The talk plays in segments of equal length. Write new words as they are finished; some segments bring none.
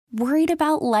Worried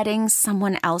about letting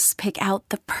someone else pick out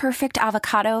the perfect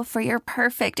avocado for your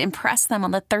perfect impress them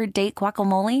on the third date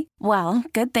guacamole? Well,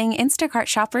 good thing Instacart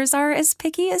shoppers are as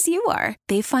picky as you are.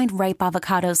 They find ripe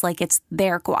avocados like it's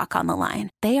their guac on the line.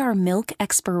 They are milk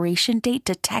expiration date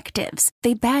detectives.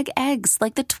 They bag eggs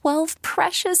like the 12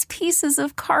 precious pieces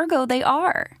of cargo they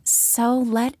are. So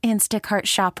let Instacart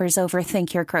shoppers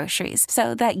overthink your groceries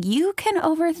so that you can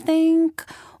overthink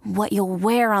what you'll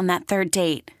wear on that third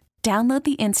date. Download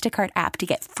the Instacart app to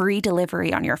get free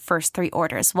delivery on your first 3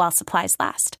 orders while supplies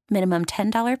last. Minimum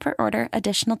 $10 per order.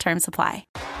 Additional terms apply.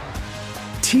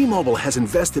 T-Mobile has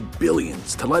invested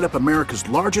billions to light up America's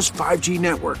largest 5G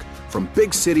network, from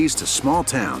big cities to small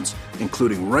towns,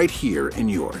 including right here in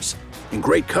yours. And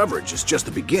great coverage is just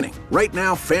the beginning. Right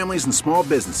now, families and small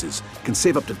businesses can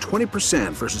save up to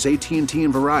 20% versus AT&T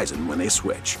and Verizon when they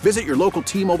switch. Visit your local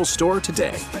T-Mobile store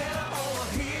today.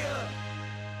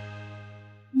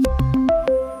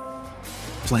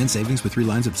 Plan savings with 3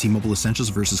 lines of T-Mobile Essentials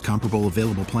versus comparable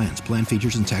available plans. Plan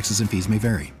features and taxes and fees may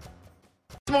vary.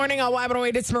 This morning on Wide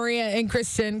Awake, it's Maria and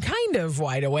Kristen, kind of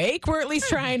wide awake. We're at least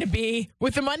trying to be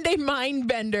with the Monday Mind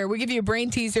Bender. We give you a brain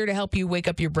teaser to help you wake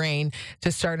up your brain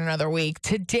to start another week.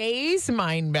 Today's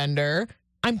Mind Bender: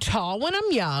 I'm tall when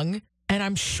I'm young, and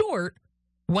I'm short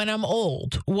when I'm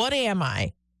old. What am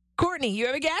I? Courtney, you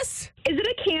have a guess? Is it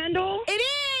a candle? It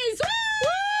is! Woo!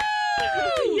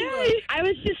 Yay! I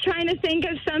was just trying to think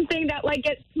of something that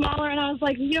gets smaller, and I was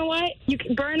like, you know what? You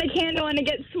can burn a candle and it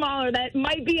gets smaller. That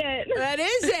might be it. That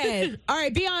is it. All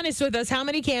right, be honest with us. How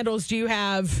many candles do you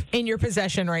have in your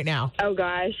possession right now? Oh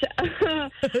gosh,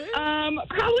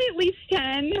 probably at least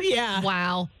 10. Yeah.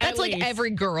 Wow. That's like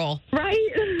every girl. Right?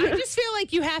 I just feel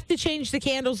like you have to change the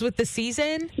candles with the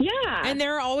season. Yeah. And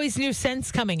there are always new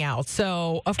scents coming out.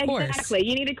 So, of course. Exactly.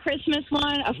 You need a Christmas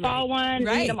one, a fall one.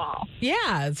 Right. You need them all.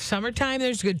 Yeah. Summertime,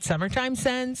 there's good summertime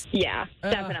scents. Yeah,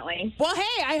 definitely. Well,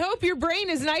 hey, I hope your brain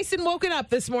is nice and woken up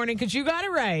this morning because you got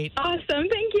it right. Awesome.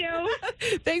 Thank you.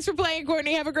 Thanks for playing,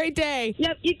 Courtney. Have a great day.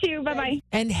 Yep, you too. Bye-bye.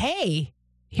 And hey,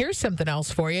 here's something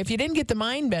else for you. If you didn't get the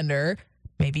Mind Bender,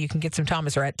 maybe you can get some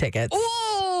Thomas Rhett tickets. Ooh.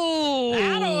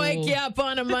 That'll wake you up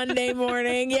on a Monday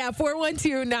morning. Yeah,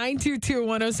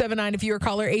 412-922-1079. If you're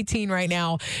caller 18 right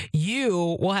now,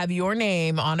 you will have your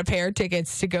name on a pair of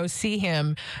tickets to go see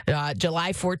him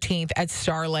July 14th at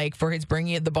Star Lake for his Bring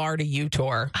You the Bar to You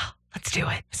tour. Let's do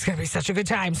it. It's going to be such a good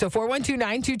time. So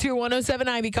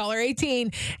 412-922-1079, be caller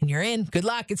 18, and you're in. Good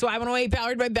luck. It's Y108,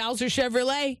 powered by Bowser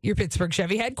Chevrolet, your Pittsburgh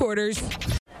Chevy headquarters.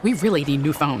 We really need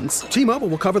new phones. T-Mobile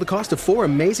will cover the cost of 4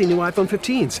 amazing new iPhone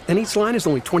 15s, and each line is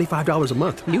only $25 a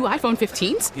month. New iPhone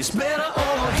 15s? It's better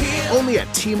over here. Only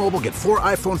at T-Mobile, get 4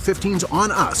 iPhone 15s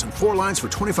on us and 4 lines for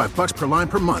 $25 per line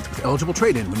per month with eligible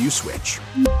trade-in when you switch.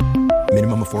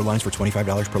 Minimum of 4 lines for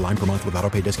 $25 per line per month with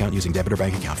autopay discount using debit or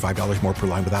bank account. $5 more per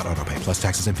line without autopay, plus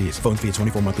taxes and fees. Phone fee at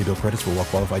 24 monthly bill credits for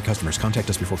well-qualified customers. Contact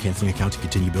us before canceling account to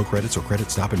continue bill credits or credit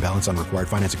stop and balance on required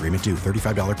finance agreement due.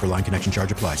 $35 per line connection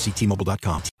charge applies. See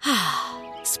T-Mobile.com.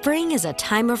 Spring is a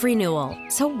time of renewal,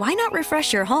 so why not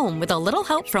refresh your home with a little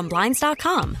help from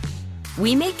Blinds.com?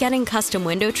 We make getting custom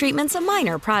window treatments a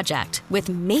minor project with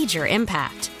major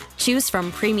impact. Choose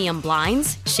from premium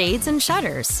blinds, shades, and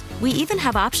shutters. We even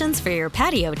have options for your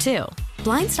patio, too.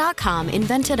 Blinds.com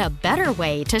invented a better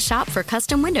way to shop for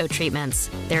custom window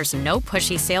treatments. There's no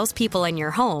pushy salespeople in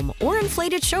your home or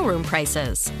inflated showroom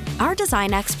prices. Our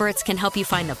design experts can help you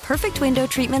find the perfect window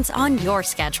treatments on your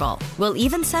schedule. We'll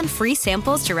even send free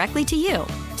samples directly to you.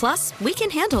 Plus, we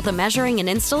can handle the measuring and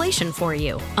installation for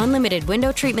you. Unlimited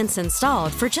window treatments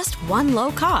installed for just one low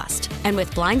cost. And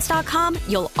with Blinds.com,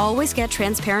 you'll always get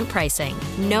transparent pricing.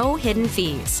 No hidden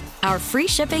fees. Our free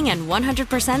shipping and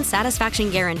 100% satisfaction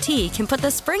guarantee can put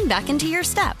the spring back into your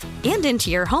step and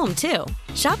into your home, too.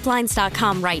 Shop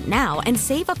Blinds.com right now and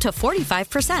save up to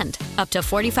 45%. Up to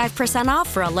 45% off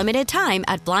for a limited time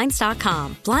at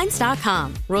Blinds.com.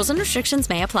 Blinds.com. Rules and restrictions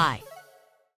may apply.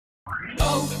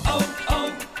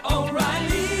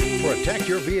 Protect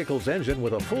your vehicle's engine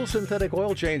with a full synthetic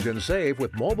oil change and save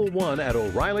with Mobil 1 at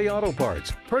O'Reilly Auto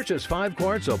Parts. Purchase 5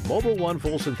 quarts of Mobil 1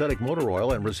 full synthetic motor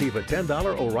oil and receive a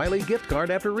 $10 O'Reilly gift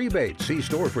card after rebate. See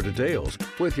store for details.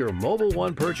 With your Mobil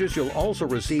 1 purchase, you'll also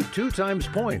receive 2 times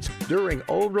points during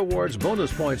O Rewards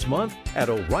Bonus Points Month at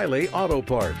O'Reilly Auto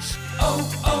Parts.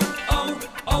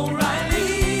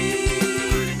 O'Reilly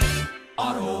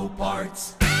Auto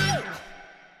Parts.